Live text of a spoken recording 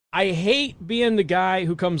I hate being the guy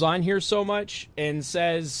who comes on here so much and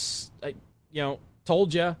says,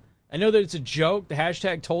 told you. I know that it's a joke, the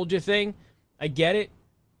hashtag told you thing. I get it,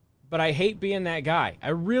 but I hate being that guy. I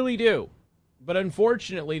really do. But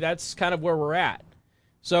unfortunately, that's kind of where we're at.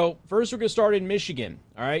 So first, we're going to start in Michigan.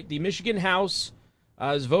 All right, the Michigan House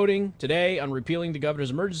is voting today on repealing the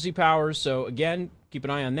governor's emergency powers. So again, keep an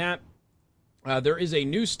eye on that. There is a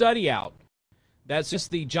new study out that says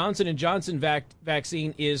the Johnson & Johnson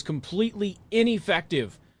vaccine is completely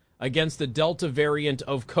ineffective against the Delta variant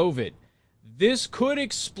of COVID. This could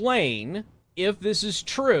explain, if this is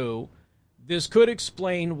true, this could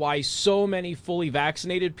explain why so many fully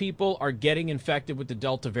vaccinated people are getting infected with the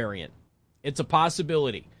Delta variant. It's a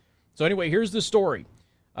possibility. So anyway, here's the story.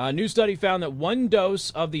 A new study found that one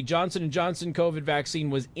dose of the Johnson & Johnson COVID vaccine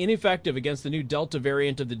was ineffective against the new Delta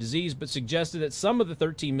variant of the disease, but suggested that some of the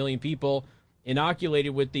 13 million people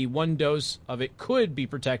inoculated with the one dose of it could be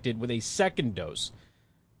protected with a second dose.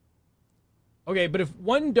 Okay, but if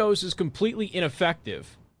one dose is completely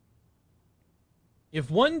ineffective,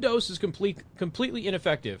 completely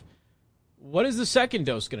ineffective, what is the second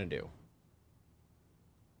dose going to do?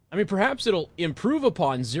 I mean, perhaps it'll improve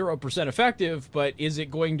upon 0% effective, but is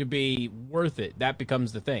it going to be worth it? That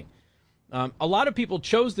becomes the thing. A lot of people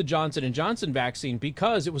chose the Johnson & Johnson vaccine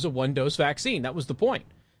because it was a one-dose vaccine. That was the point.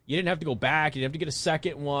 You didn't have to go back. You didn't have to get a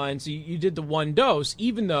second one. So you did the one dose,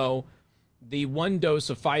 even though the one dose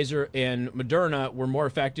of Pfizer and Moderna were more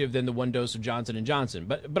effective than the one dose of Johnson & Johnson.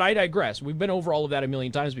 But I digress. We've been over all of that a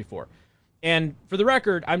million times before. And for the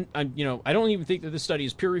record, I don't even think that this study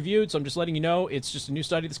is peer-reviewed, so I'm just letting you know it's just a new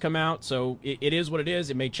study that's come out, so it is what it is.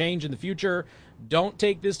 It may change in the future. Don't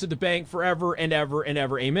take this to the bank forever and ever and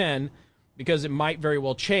ever, amen, because it might very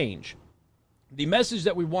well change. The message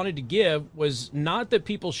that we wanted to give was not that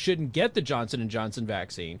people shouldn't get the Johnson & Johnson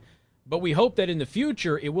vaccine, but we hope that in the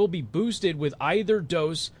future it will be boosted with either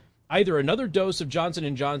another dose of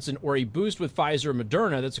Johnson & Johnson or a boost with Pfizer or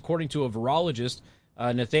Moderna. That's according to a virologist,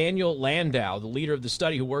 Nathaniel Landau, the leader of the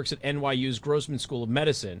study who works at NYU's Grossman School of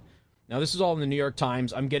Medicine. Now, this is all in the New York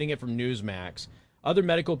Times. I'm getting it from Newsmax. Other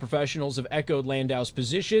medical professionals have echoed Landau's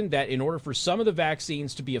position that in order for some of the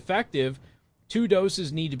vaccines to be effective, 2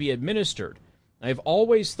 doses need to be administered. I've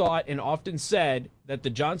always thought and often said that the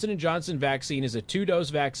Johnson & Johnson vaccine is a 2-dose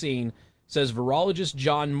vaccine, says virologist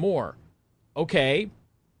John Moore. Okay,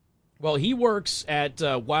 well, he works at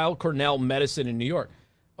Weill Cornell Medicine in New York.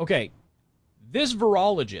 Okay, this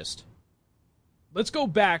virologist, let's go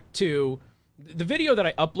back to the video that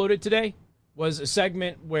I uploaded today was a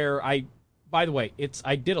segment where by the way,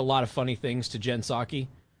 I did a lot of funny things to Jen Psaki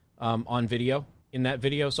on video in that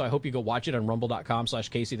video, so I hope you go watch it on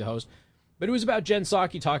rumble.com/Casey the host. But it was about Jen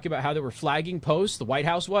Psaki talking about how they were flagging posts, the White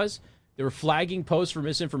House was. They were flagging posts for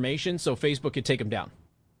misinformation so Facebook could take them down.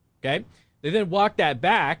 Okay? They then walked that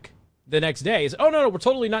back the next day and said, oh, no, we're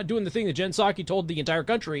totally not doing the thing that Jen Psaki told the entire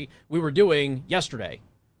country we were doing yesterday.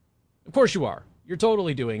 Of course you are. You're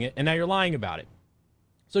totally doing it, and now you're lying about it.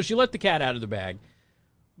 So she let the cat out of the bag.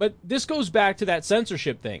 But this goes back to that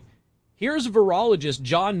censorship thing. Here's virologist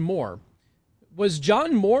John Moore. Was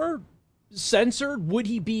John Moore censored? Would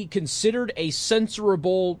he be considered a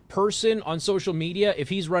censorable person on social media if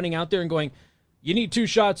he's running out there and going, you need 2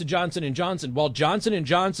 shots of Johnson & Johnson, while Johnson &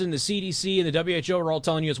 Johnson, the CDC, and the WHO are all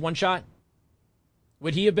telling you it's 1 shot?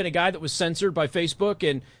 Would he have been a guy that was censored by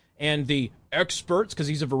Facebook and the experts, because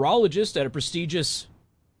he's a virologist at a prestigious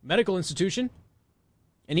medical institution,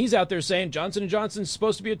 and he's out there saying Johnson & Johnson's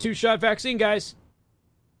supposed to be a 2-shot vaccine, guys?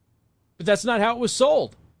 But that's not how it was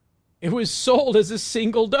sold. It was sold as a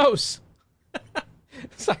single dose.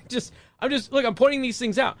 So I'm pointing these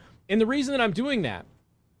things out. And the reason that I'm doing that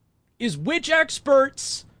is which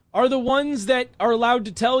experts are the ones that are allowed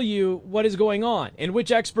to tell you what is going on and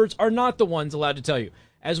which experts are not the ones allowed to tell you.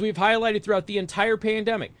 As we've highlighted throughout the entire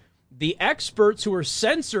pandemic, the experts who were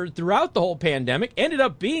censored throughout the whole pandemic ended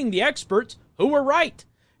up being the experts who were right.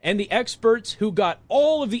 And the experts who got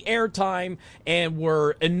all of the airtime and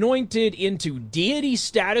were anointed into deity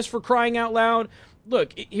status, for crying out loud.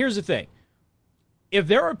 Look, here's the thing. If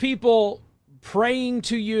there are people praying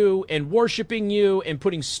to you and worshiping you and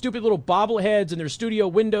putting stupid little bobbleheads in their studio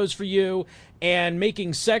windows for you and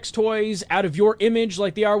making sex toys out of your image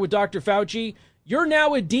like they are with Dr. Fauci, you're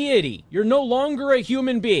now a deity. You're no longer a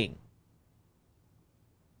human being.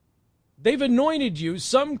 They've anointed you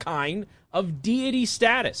some kind of deity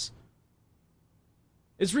status.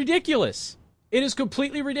 It's ridiculous. It is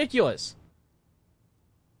completely ridiculous.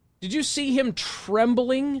 Did you see him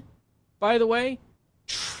trembling, by the way?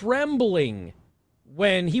 Trembling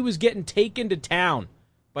when he was getting taken to town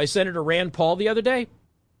by Senator Rand Paul the other day?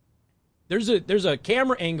 There's a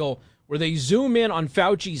camera angle where they zoom in on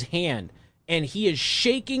Fauci's hand, and he is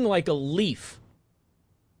shaking like a leaf.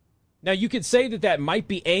 Now, you could say that might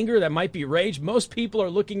be anger, that might be rage. Most people are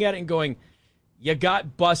looking at it and going, you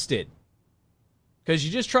got busted. Because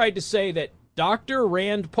you just tried to say that Dr.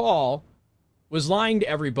 Rand Paul was lying to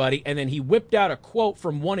everybody, and then he whipped out a quote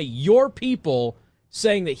from one of your people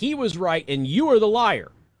saying that he was right and you are the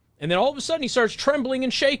liar. And then all of a sudden he starts trembling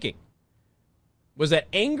and shaking. Was that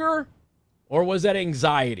anger or was that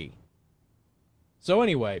anxiety? So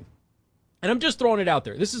anyway, and I'm just throwing it out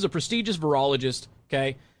there. This is a prestigious virologist,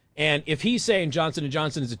 okay? And if he's saying Johnson &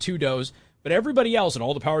 Johnson is a 2-dose, but everybody else and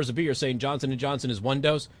all the powers that be are saying Johnson & Johnson is 1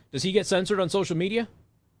 dose, does he get censored on social media?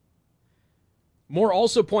 Moore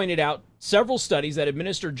also pointed out several studies that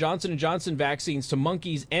administered Johnson & Johnson vaccines to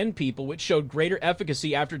monkeys and people, which showed greater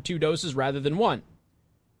efficacy after 2 doses rather than 1.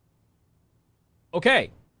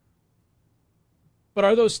 Okay. But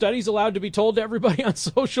are those studies allowed to be told to everybody on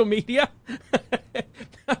social media?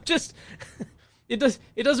 It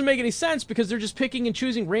doesn't make any sense because they're just picking and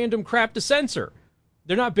choosing random crap to censor.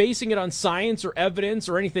 They're not basing it on science or evidence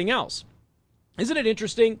or anything else. Isn't it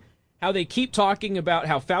interesting how they keep talking about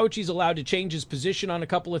how Fauci's allowed to change his position on a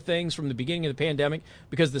couple of things from the beginning of the pandemic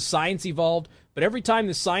because the science evolved? But every time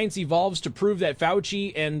the science evolves to prove that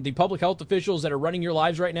Fauci and the public health officials that are running your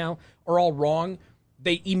lives right now are all wrong,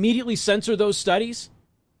 they immediately censor those studies?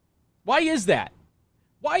 Why is that?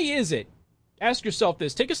 Why is it? Ask yourself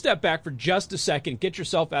this. Take a step back for just a second. Get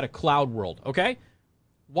yourself out of cloud world, okay?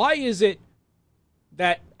 Why is it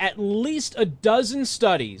that at least a dozen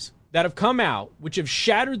studies that have come out, which have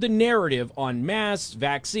shattered the narrative on masks,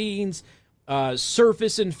 vaccines,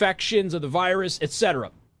 surface infections of the virus,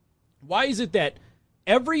 etc., why is it that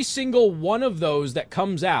every single one of those that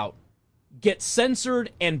comes out gets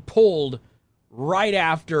censored and pulled right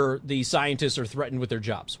after the scientists are threatened with their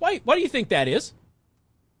jobs? Why do you think that is?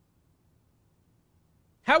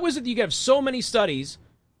 How is it that you have so many studies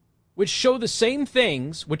which show the same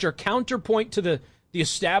things, which are counterpoint to the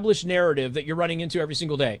established narrative that you're running into every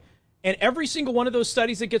single day, and every single one of those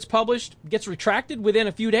studies that gets published gets retracted within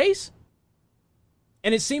a few days?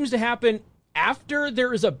 And it seems to happen after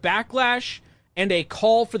there is a backlash and a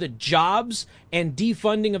call for the jobs and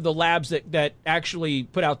defunding of the labs that actually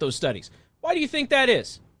put out those studies. Why do you think that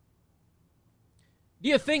is? Do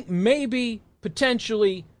you think maybe,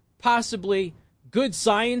 potentially, possibly, good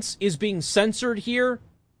science is being censored here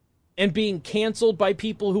and being canceled by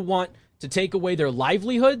people who want to take away their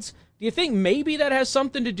livelihoods? Do you think maybe that has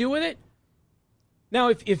something to do with it? Now,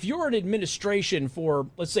 if you're an administration for,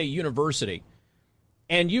 let's say, a university,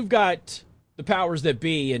 and you've got the powers that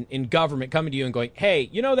be in government coming to you and going, hey,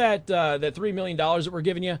 you know that $3 million that we're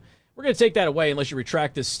giving you? We're going to take that away unless you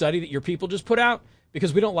retract this study that your people just put out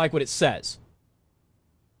because we don't like what it says.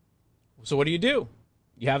 So what do?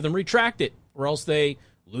 You have them retract it, or else they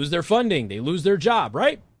lose their funding, they lose their job,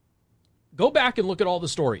 right? Go back and look at all the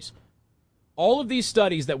stories. All of these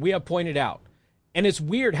studies that we have pointed out, and it's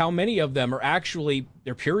weird how many of them are actually,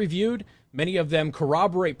 they're peer-reviewed. Many of them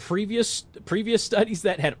corroborate previous studies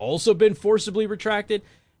that had also been forcibly retracted.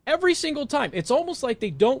 Every single time, it's almost like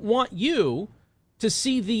they don't want you to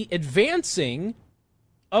see the advancing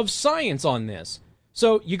of science on this.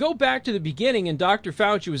 So you go back to the beginning, and Dr.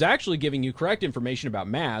 Fauci was actually giving you correct information about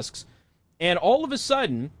masks, and all of a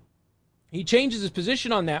sudden, he changes his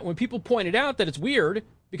position on that when people pointed out that it's weird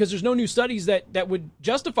because there's no new studies that would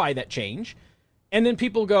justify that change. And then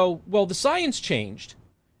people go, well, the science changed,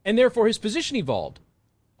 and therefore his position evolved.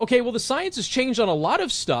 Okay, well, the science has changed on a lot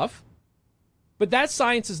of stuff, but that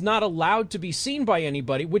science is not allowed to be seen by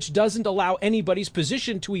anybody, which doesn't allow anybody's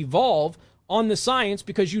position to evolve on the science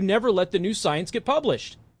because you never let the new science get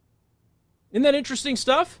published. Isn't that interesting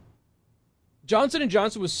stuff? Johnson &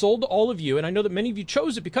 Johnson was sold to all of you, and I know that many of you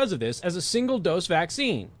chose it because of this, as a single-dose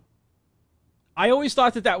vaccine. I always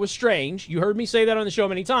thought that was strange. You heard me say that on the show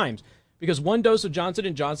many times, because 1 dose of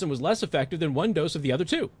Johnson & Johnson was less effective than 1 dose of the other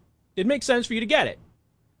 2. It makes sense for you to get it.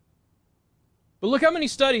 But look how many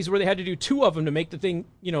studies where they had to do 2 of them to make the thing,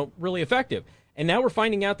 really effective. And now we're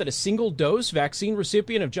finding out that a single-dose vaccine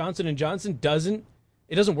recipient of Johnson & Johnson doesn't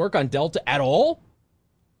work on Delta at all?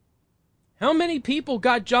 How many people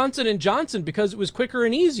got Johnson & Johnson because it was quicker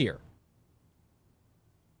and easier?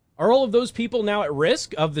 Are all of those people now at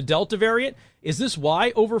risk of the Delta variant? Is this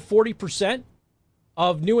why over 40%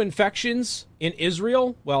 of new infections in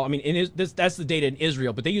Israel, well, I mean, that's the data in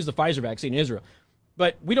Israel, but they use the Pfizer vaccine in Israel.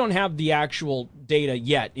 But we don't have the actual data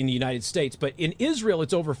yet in the United States. But in Israel,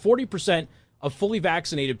 it's over 40% of fully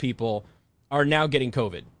vaccinated people are now getting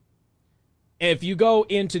COVID. And if you go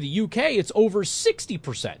into the UK, it's over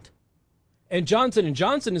 60%. And Johnson &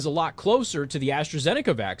 Johnson is a lot closer to the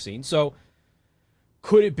AstraZeneca vaccine. So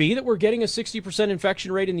could it be that we're getting a 60%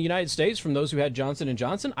 infection rate in the United States from those who had Johnson &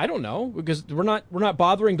 Johnson? I don't know, because we're not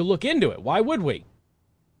bothering to look into it. Why would we?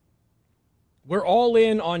 We're all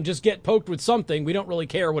in on just get poked with something. We don't really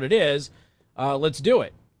care what it is. Let's do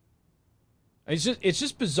it. It's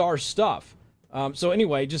just bizarre stuff. So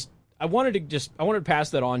anyway, I wanted to pass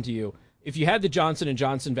that on to you. If you had the Johnson &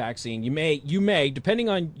 Johnson vaccine, you may, depending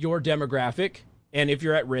on your demographic and if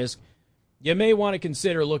you're at risk, you may want to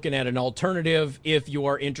consider looking at an alternative if you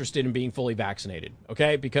are interested in being fully vaccinated,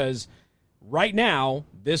 okay? Because right now,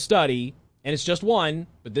 this study, and it's just one,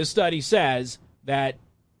 but this study says that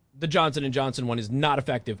the Johnson & Johnson one is not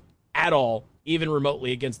effective at all, even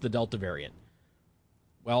remotely against the Delta variant.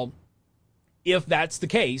 Well, if that's the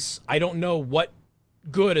case, I don't know what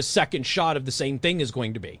good a second shot of the same thing is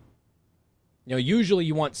going to be. You know, usually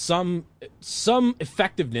you want some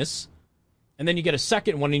effectiveness, and then you get a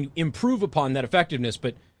second one and you improve upon that effectiveness.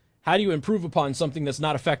 But how do you improve upon something that's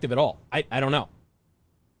not effective at all? I don't know.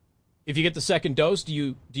 If you get the second dose, do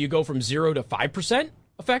you go from 0 to 5%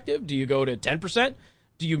 effective? Do you go to 10%?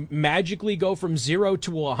 Do you magically go from 0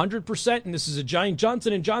 to 100%? And this is a giant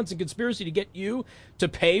Johnson & Johnson conspiracy to get you to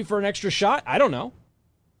pay for an extra shot? I don't know.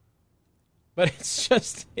 But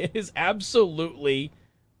it is absolutely,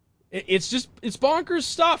 it's bonkers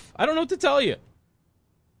stuff. I don't know what to tell you.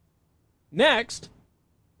 Next,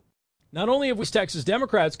 not only have we Texas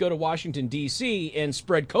Democrats go to Washington, D.C. and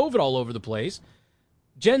spread COVID all over the place,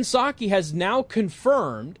 Jen Psaki has now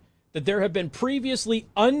confirmed that there have been previously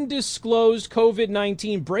undisclosed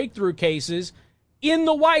COVID-19 breakthrough cases in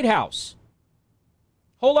the White House.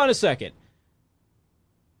 Hold on a second.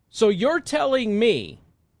 So you're telling me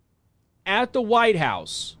at the White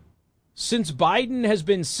House, since Biden has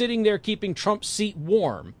been sitting there keeping Trump's seat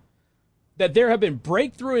warm, that there have been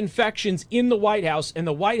breakthrough infections in the White House, and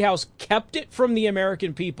the White House kept it from the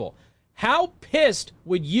American people? How pissed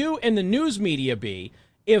would you and the news media be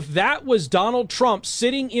if that was Donald Trump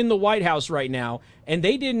sitting in the White House right now, and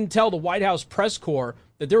they didn't tell the White House press corps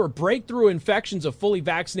that there were breakthrough infections of fully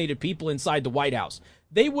vaccinated people inside the White House?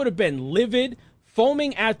 They would have been livid,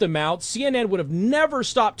 foaming at the mouth. CNN would have never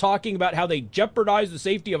stopped talking about how they jeopardize the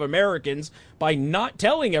safety of Americans by not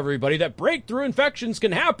telling everybody that breakthrough infections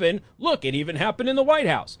can happen. Look, it even happened in the White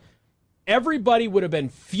House. Everybody would have been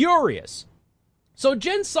furious. So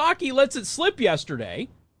Jen Psaki lets it slip yesterday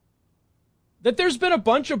that there's been a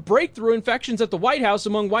bunch of breakthrough infections at the White House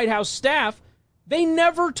among White House staff. They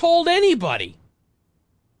never told anybody.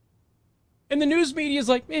 And the news media is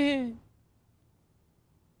like, eh.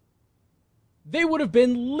 They would have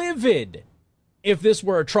been livid if this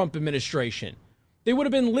were a Trump administration. They would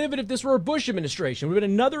have been livid if this were a Bush administration. It would have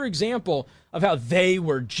been another example of how they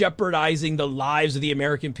were jeopardizing the lives of the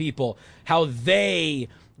American people, how they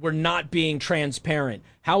were not being transparent,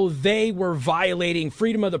 how they were violating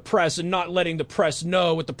freedom of the press and not letting the press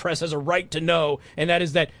know what the press has a right to know, and that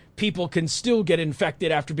is that people can still get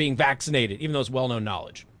infected after being vaccinated, even though it's well-known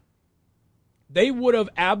knowledge. They would have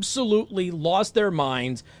absolutely lost their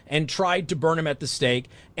minds and tried to burn him at the stake.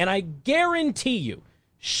 And I guarantee you,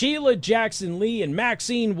 Sheila Jackson Lee and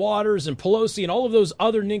Maxine Waters and Pelosi and all of those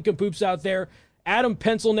other nincompoops out there, Adam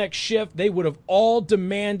Pencilneck Schiff, they would have all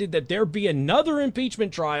demanded that there be another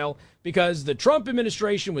impeachment trial because the Trump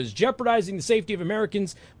administration was jeopardizing the safety of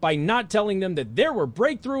Americans by not telling them that there were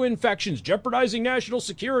breakthrough infections jeopardizing national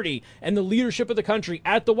security and the leadership of the country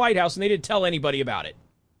at the White House, and they didn't tell anybody about it.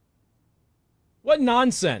 What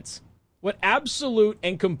nonsense. What absolute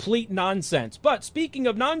and complete nonsense. But speaking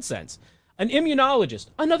of nonsense, an immunologist,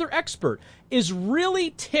 another expert, is really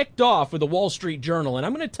ticked off with the Wall Street Journal, and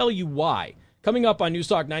I'm going to tell you why. Coming up on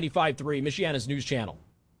Newstalk 95.3, Michiana's news channel.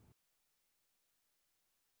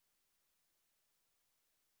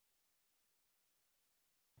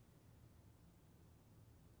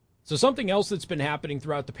 So something else that's been happening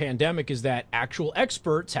throughout the pandemic is that actual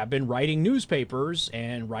experts have been writing newspapers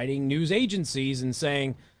and writing news agencies and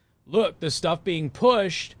saying, look, the stuff being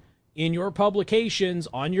pushed in your publications,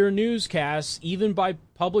 on your newscasts, even by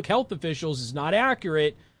public health officials, is not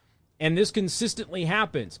accurate, and this consistently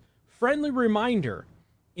happens. Friendly reminder,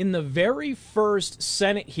 in the very first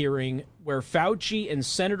Senate hearing where Fauci and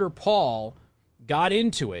Senator Paul got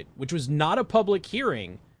into it, which was not a public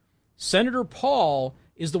hearing, Senator Paul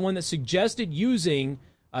is the one that suggested using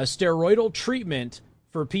a steroidal treatment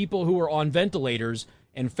for people who are on ventilators,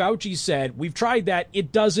 and Fauci said, we've tried that,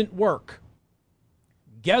 it doesn't work.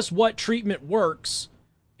 Guess what treatment works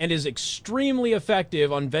and is extremely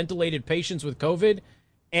effective on ventilated patients with COVID?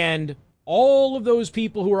 And all of those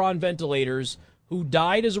people who are on ventilators who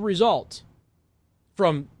died as a result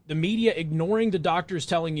from the media ignoring the doctors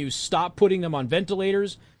telling you stop putting them on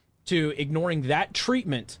ventilators, to ignoring that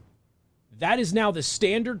treatment, that is now the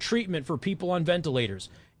standard treatment for people on ventilators.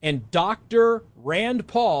 And Dr. Rand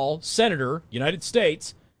Paul, Senator, United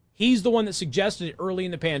States, he's the one that suggested it early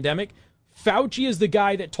in the pandemic. Fauci is the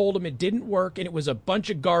guy that told him it didn't work and it was a bunch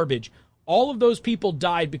of garbage. All of those people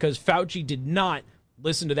died because Fauci did not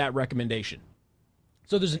listen to that recommendation.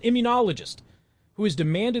 So there's an immunologist who has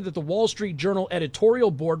demanded that the Wall Street Journal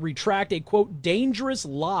editorial board retract a, quote, dangerous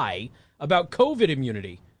lie about COVID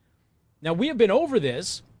immunity. Now, we have been over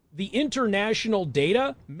this. The international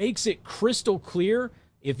data makes it crystal clear.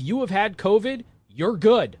 If you have had COVID, you're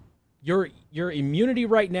good. Your immunity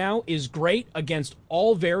right now is great against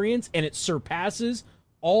all variants, and it surpasses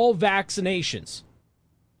all vaccinations.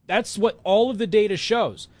 That's what all of the data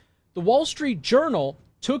shows. The Wall Street Journal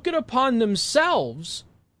took it upon themselves,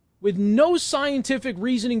 with no scientific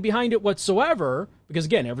reasoning behind it whatsoever, because,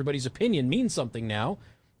 again, everybody's opinion means something now,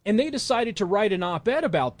 and they decided to write an op-ed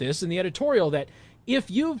about this in the editorial that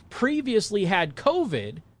if you've previously had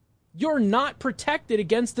COVID, you're not protected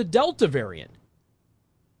against the Delta variant.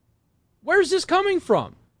 Where's this coming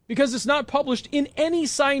from? Because it's not published in any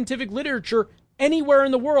scientific literature anywhere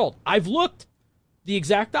in the world. I've looked. The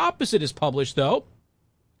exact opposite is published, though.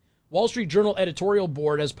 Wall Street Journal editorial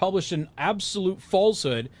board has published an absolute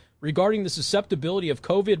falsehood regarding the susceptibility of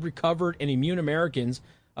COVID-recovered and immune Americans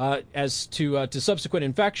as to subsequent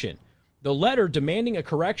infection. The letter demanding a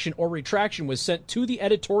correction or retraction was sent to the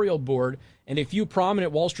editorial board and a few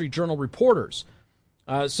prominent Wall Street Journal reporters.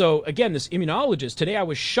 So, again, this immunologist, today I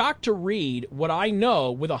was shocked to read what I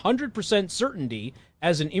know with 100% certainty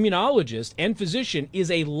as an immunologist and physician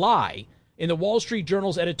is a lie in the Wall Street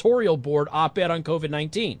Journal's editorial board op-ed on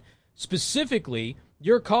COVID-19. Specifically,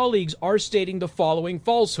 your colleagues are stating the following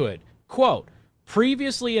falsehood. Quote,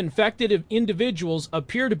 previously infected individuals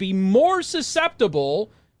appear to be more susceptible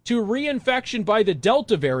to reinfection by the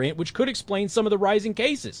Delta variant, which could explain some of the rising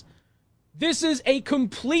cases. This is a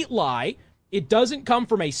complete lie. It doesn't come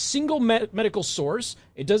from a single medical source.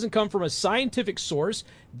 It doesn't come from a scientific source.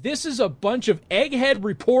 This is a bunch of egghead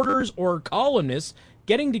reporters or columnists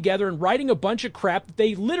getting together and writing a bunch of crap that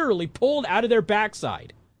they literally pulled out of their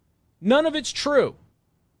backside. None of it's true.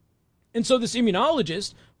 And so this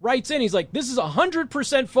immunologist writes in, he's like, this is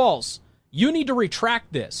 100% false. You need to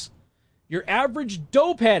retract this. Your average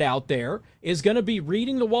dopehead out there is going to be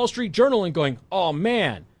reading the Wall Street Journal and going, oh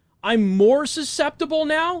man, I'm more susceptible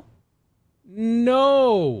now?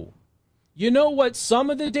 No. You know what some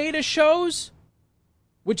of the data shows?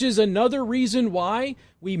 Which is another reason why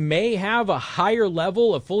we may have a higher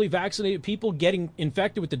level of fully vaccinated people getting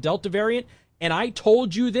infected with the Delta variant. And I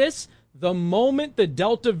told you this the moment the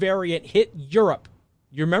Delta variant hit Europe.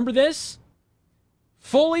 You remember this?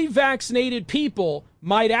 Fully vaccinated people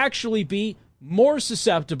might actually be more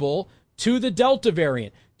susceptible to the Delta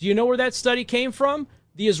variant. Do you know where that study came from?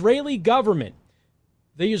 The Israeli government.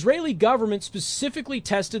 The Israeli government specifically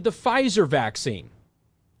tested the Pfizer vaccine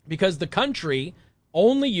because the country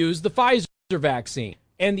only used the Pfizer vaccine.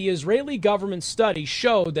 And the Israeli government study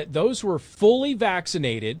showed that those who were fully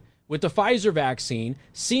vaccinated with the Pfizer vaccine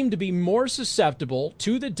seemed to be more susceptible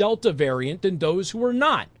to the Delta variant than those who were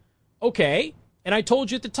not. Okay, and I told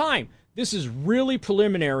you at the time, this is really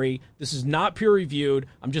preliminary. This is not peer-reviewed.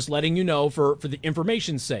 I'm just letting you know for the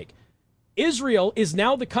information's sake. Israel is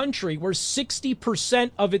now the country where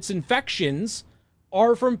 60% of its infections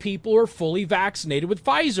are from people who are fully vaccinated with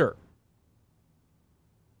Pfizer.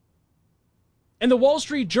 And the Wall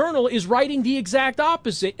Street Journal is writing the exact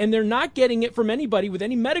opposite, and they're not getting it from anybody with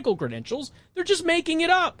any medical credentials. They're just making it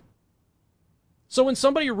up. So when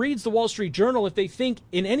somebody reads the Wall Street Journal, if they think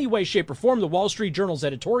in any way, shape, or form the Wall Street Journal's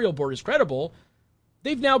editorial board is credible,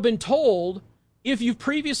 they've now been told, if you've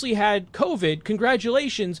previously had COVID,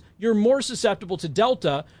 congratulations, you're more susceptible to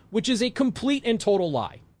Delta, which is a complete and total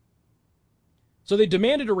lie. So they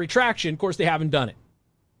demanded a retraction. Of course, they haven't done it.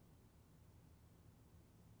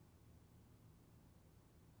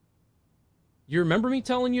 You remember me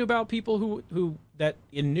telling you about people who that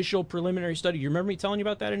initial preliminary study, you remember me telling you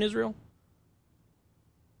about that in Israel?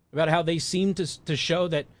 About how they seem to show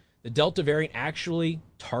that the Delta variant actually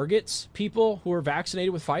targets people who are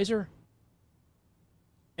vaccinated with Pfizer?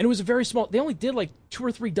 And it was a very small, they only did like 2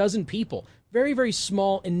 or 3 dozen people. Very, very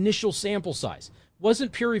small initial sample size.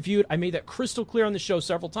 Wasn't peer-reviewed. I made that crystal clear on the show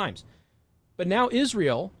several times. But now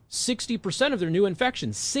Israel, 60% of their new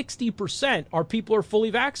infections, 60% are people who are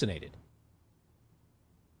fully vaccinated.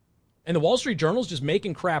 And the Wall Street Journal's just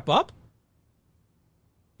making crap up?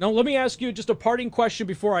 Now, let me ask you just a parting question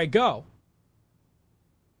before I go.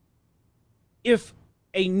 If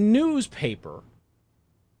a newspaper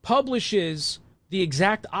publishes the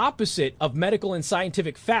exact opposite of medical and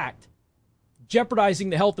scientific fact, jeopardizing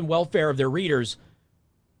the health and welfare of their readers,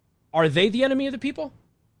 are they the enemy of the people?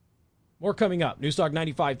 More coming up. Newstalk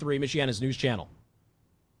 95.3, Michiana's news channel.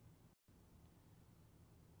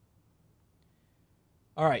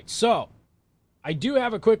 All right, so I do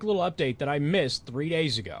have a quick little update that I missed 3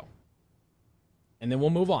 days ago, and then we'll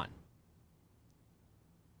move on.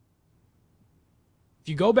 If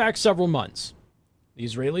you go back several months, the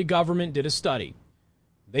Israeli government did a study.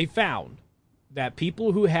 They found that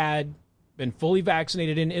people who had been fully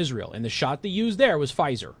vaccinated in Israel, and the shot they used there was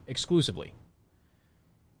Pfizer exclusively,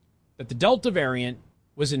 that the Delta variant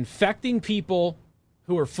was infecting people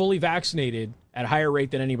who were fully vaccinated at a higher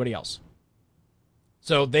rate than anybody else.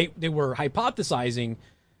 So they were hypothesizing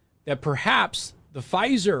that perhaps the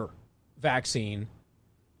Pfizer vaccine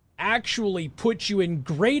actually puts you in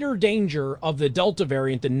greater danger of the Delta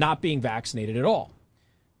variant than not being vaccinated at all.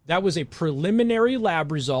 That was a preliminary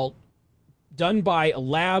lab result done by a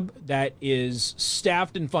lab that is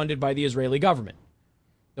staffed and funded by the Israeli government.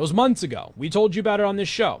 That was months ago. We told you about it on this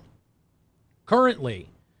show. Currently,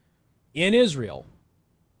 in Israel,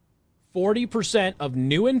 40% of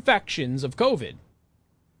new infections of COVID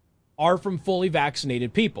are from fully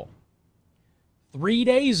vaccinated people. 3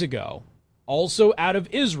 days ago, also out of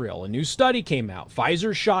Israel, a new study came out.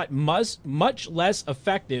 Pfizer shot much less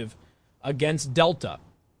effective against Delta.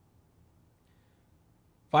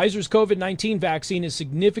 Pfizer's COVID-19 vaccine is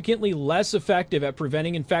significantly less effective at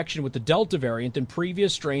preventing infection with the Delta variant than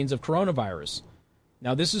previous strains of coronavirus.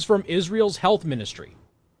 Now, this is from Israel's health ministry.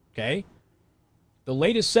 Okay? The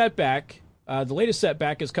latest setback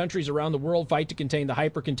as countries around the world fight to contain the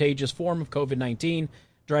hyper-contagious form of COVID-19,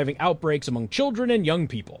 driving outbreaks among children and young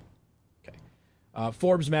people. Okay.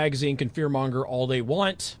 Forbes magazine can fearmonger all they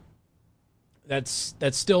want. That's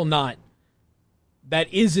still not...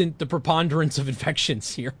 That isn't the preponderance of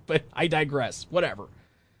infections here, but I digress. Whatever.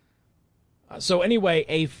 So anyway,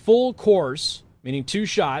 a full course, meaning 2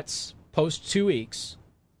 shots, post 2 weeks,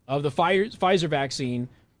 of the Pfizer vaccine,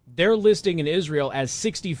 they're listing in Israel as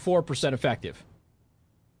 64% effective.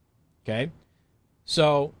 Okay?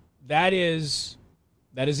 So that is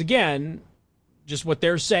again, just what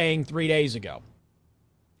they're saying 3 days ago.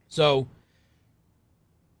 So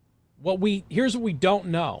here's what we don't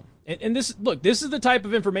know. And this is the type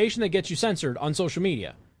of information that gets you censored on social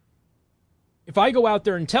media. If I go out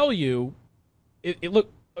there and tell you,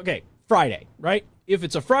 okay, Friday, right? If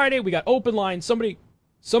it's a Friday, we got open lines.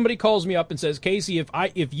 Somebody calls me up and says, Casey,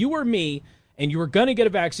 if you were me and you were going to get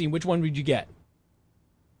a vaccine, which one would you get?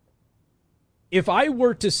 If I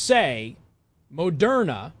were to say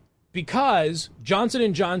Moderna, because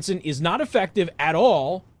Johnson & Johnson is not effective at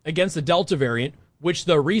all against the Delta variant, which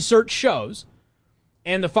the research shows,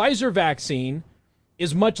 and the Pfizer vaccine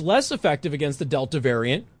is much less effective against the Delta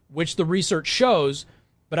variant, which the research shows,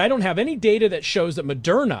 but I don't have any data that shows that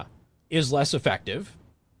Moderna is less effective.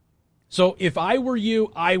 So if I were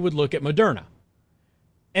you, I would look at Moderna.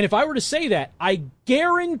 And if I were to say that, I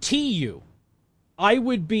guarantee you, I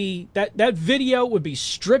would be, that video would be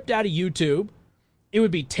stripped out of YouTube. It would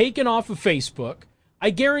be taken off of Facebook. I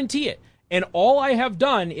guarantee it. And all I have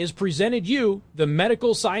done is presented you the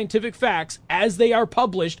medical scientific facts as they are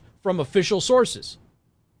published from official sources.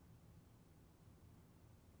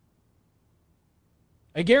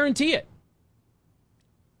 I guarantee it.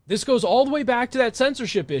 This goes all the way back to that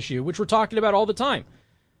censorship issue, which we're talking about all the time.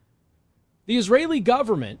 The Israeli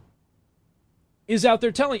government is out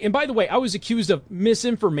there telling, and by the way, I was accused of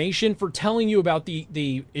misinformation for telling you about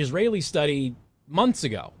the Israeli study months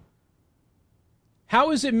ago.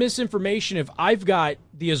 How is it misinformation if I've got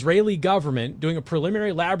the Israeli government doing a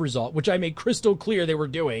preliminary lab result, which I made crystal clear they were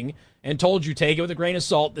doing, and told you take it with a grain of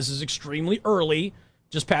salt, this is extremely early,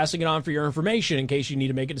 just passing it on for your information in case you need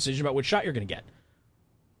to make a decision about which shot you're going to get.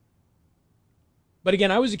 But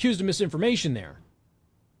again, I was accused of misinformation there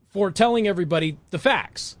for telling everybody the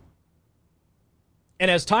facts. And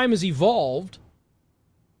as time has evolved,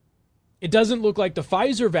 it doesn't look like the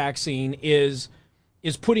Pfizer vaccine is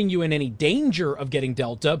putting you in any danger of getting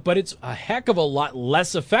Delta, but it's a heck of a lot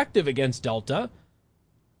less effective against Delta.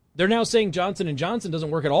 They're now saying Johnson & Johnson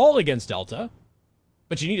doesn't work at all against Delta,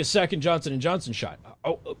 but you need a second Johnson & Johnson shot.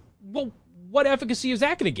 Oh, well, what efficacy is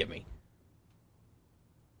that going to give me?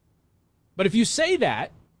 But if you say that,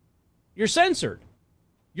 you're censored.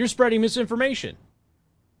 You're spreading misinformation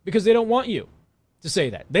because they don't want you to say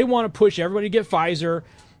that. They want to push everybody to get Pfizer.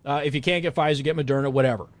 If you can't get Pfizer, get Moderna,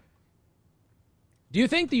 whatever. Do you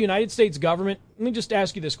think the United States government, let me just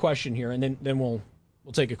ask you this question here, and then we'll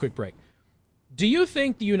take a quick break. Do you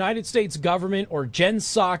think the United States government or Jen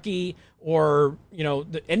Psaki or,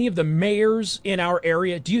 any of the mayors in our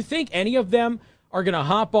area, do you think any of them are going to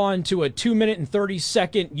hop on to a 2-minute and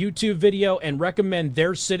 30-second YouTube video and recommend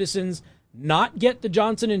their citizens not get the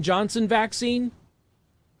Johnson & Johnson vaccine?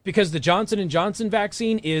 Because the Johnson & Johnson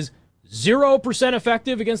vaccine is 0%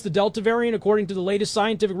 effective against the Delta variant, according to the latest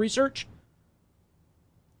scientific research?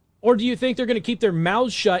 Or do you think they're going to keep their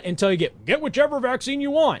mouths shut until you get whichever vaccine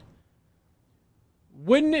you want?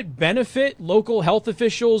 Wouldn't it benefit local health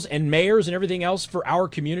officials and mayors and everything else for our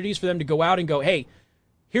communities for them to go out and go, hey,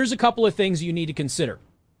 here's a couple of things you need to consider.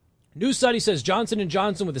 New study says Johnson &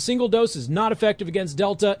 Johnson with a single dose is not effective against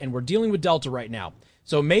Delta, and we're dealing with Delta right now.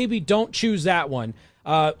 So maybe don't choose that one.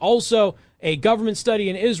 Also, a government study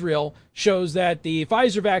in Israel shows that the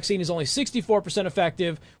Pfizer vaccine is only 64%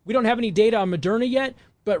 effective. We don't have any data on Moderna yet,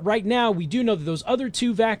 but right now we do know that those other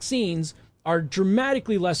two vaccines are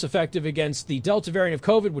dramatically less effective against the Delta variant of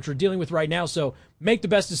COVID, which we're dealing with right now. So make the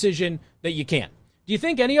best decision that you can. Do you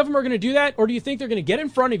think any of them are going to do that? Or do you think they're going to get in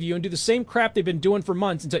front of you and do the same crap they've been doing for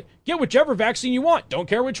months and say, get whichever vaccine you want. Don't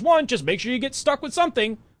care which one. Just make sure you get stuck with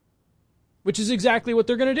something, which is exactly what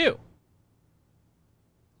they're going to do,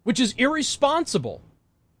 which is irresponsible.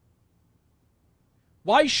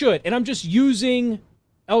 Why should? And I'm just using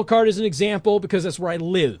Elkhart as an example because that's where I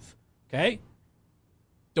live. Okay?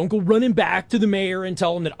 Don't go running back to the mayor and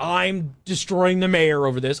tell him that I'm destroying the mayor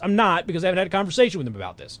over this. I'm not, because I haven't had a conversation with him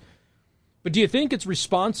about this. But do you think it's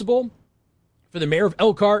responsible for the mayor of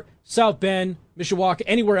Elkhart, South Bend, Mishawaka,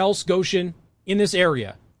 anywhere else, Goshen, in this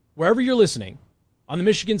area, wherever you're listening, on the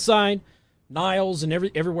Michigan side, Niles, and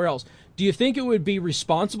everywhere else, do you think it would be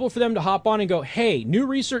responsible for them to hop on and go, hey, new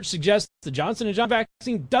research suggests the Johnson & Johnson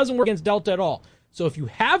vaccine doesn't work against Delta at all. So if you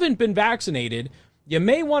haven't been vaccinated, you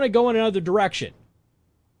may want to go in another direction.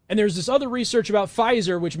 And there's this other research about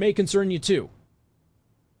Pfizer, which may concern you too.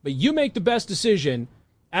 But you make the best decision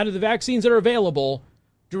out of the vaccines that are available.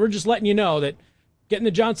 We're just letting you know that getting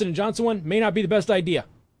the Johnson & Johnson one may not be the best idea.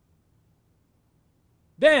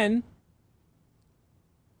 Then,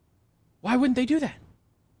 why wouldn't they do that?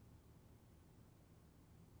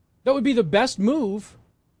 That would be the best move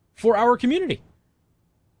for our community.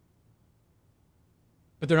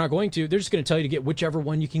 But they're not going to. They're just going to tell you to get whichever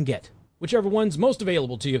one you can get. Whichever one's most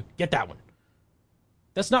available to you, get that one.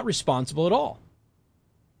 That's not responsible at all.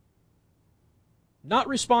 Not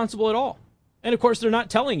responsible at all. And of course, they're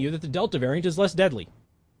not telling you that the Delta variant is less deadly.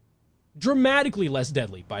 Dramatically less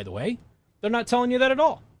deadly, by the way. They're not telling you that at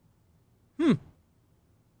all.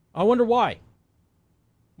 I wonder why.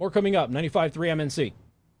 More coming up, 95.3 MNC.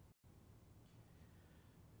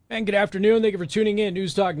 And good afternoon. Thank you for tuning in.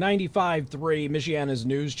 News Talk 95.3, Michiana's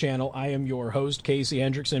news channel. I am your host, Casey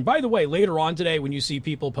Hendrickson. By the way, later on today, when you see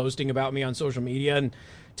people posting about me on social media and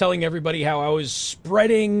telling everybody how I was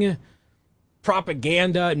spreading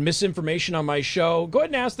propaganda and misinformation on my show, go ahead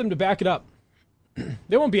and ask them to back it up.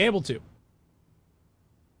 They won't be able to.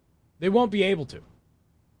 They won't be able to.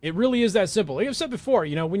 It really is that simple. Like I've said before,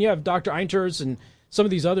 when you have Dr. Einterz and some of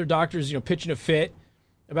these other doctors, pitching a fit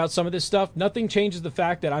about some of this stuff, nothing changes the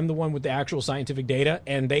fact that I'm the one with the actual scientific data,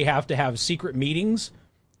 and they have to have secret meetings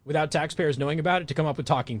without taxpayers knowing about it to come up with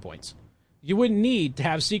talking points. You wouldn't need to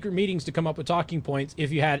have secret meetings to come up with talking points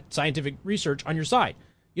if you had scientific research on your side.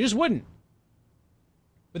 You just wouldn't.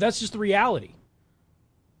 But that's just the reality.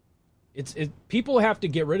 People have to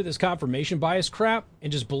get rid of this confirmation bias crap and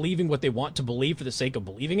just believing what they want to believe for the sake of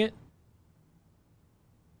believing it.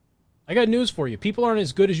 I got news for you. People aren't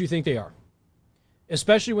as good as you think they are,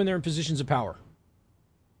 especially when they're in positions of power.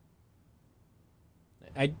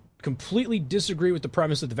 I completely disagree with the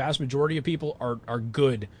premise that the vast majority of people are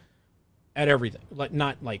good at everything.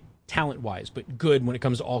 Not like talent-wise, but good when it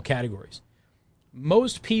comes to all categories.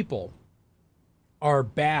 Most people are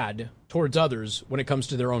bad towards others when it comes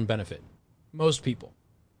to their own benefit. Most people.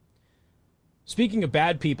 Speaking of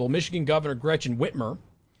bad people, Michigan Governor Gretchen Whitmer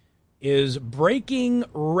is breaking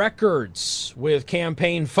records with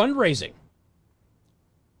campaign fundraising.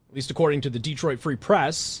 At least according to the Detroit Free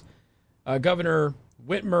Press. Governor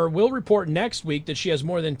Whitmer will report next week that she has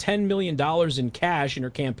more than $10 million in cash in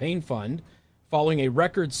her campaign fund, following a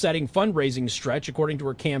record-setting fundraising stretch, according to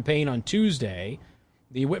her campaign on Tuesday.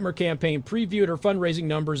 The Whitmer campaign previewed her fundraising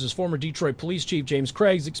numbers as former Detroit Police Chief James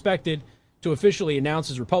Craig is expected to officially announce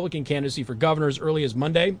his Republican candidacy for governor as early as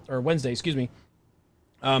Wednesday.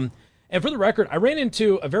 And for the record, I ran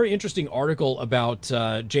into a very interesting article about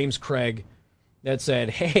James Craig that said,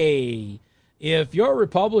 hey, if you're a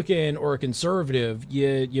Republican or a conservative,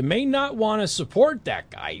 you may not want to support that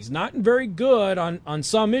guy. He's not very good on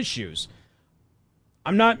some issues.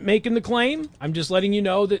 I'm not making the claim. I'm just letting you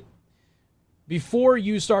know that before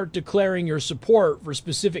you start declaring your support for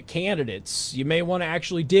specific candidates, you may want to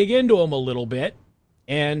actually dig into them a little bit.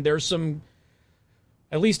 And there's some,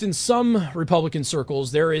 at least in some Republican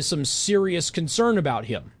circles, there is some serious concern about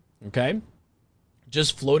him. Okay?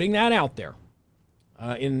 Just floating that out there.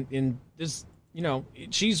 In this,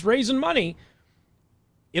 she's raising money.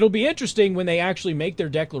 It'll be interesting when they actually make their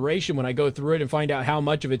declaration, when I go through it and find out how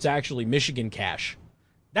much of it's actually Michigan cash.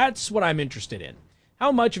 That's what I'm interested in.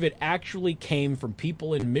 How much of it actually came from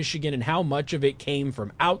people in Michigan and how much of it came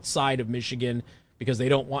from outside of Michigan because they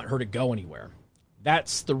don't want her to go anywhere.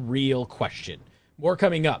 That's the real question. More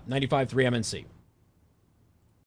coming up. 95.3 MNC.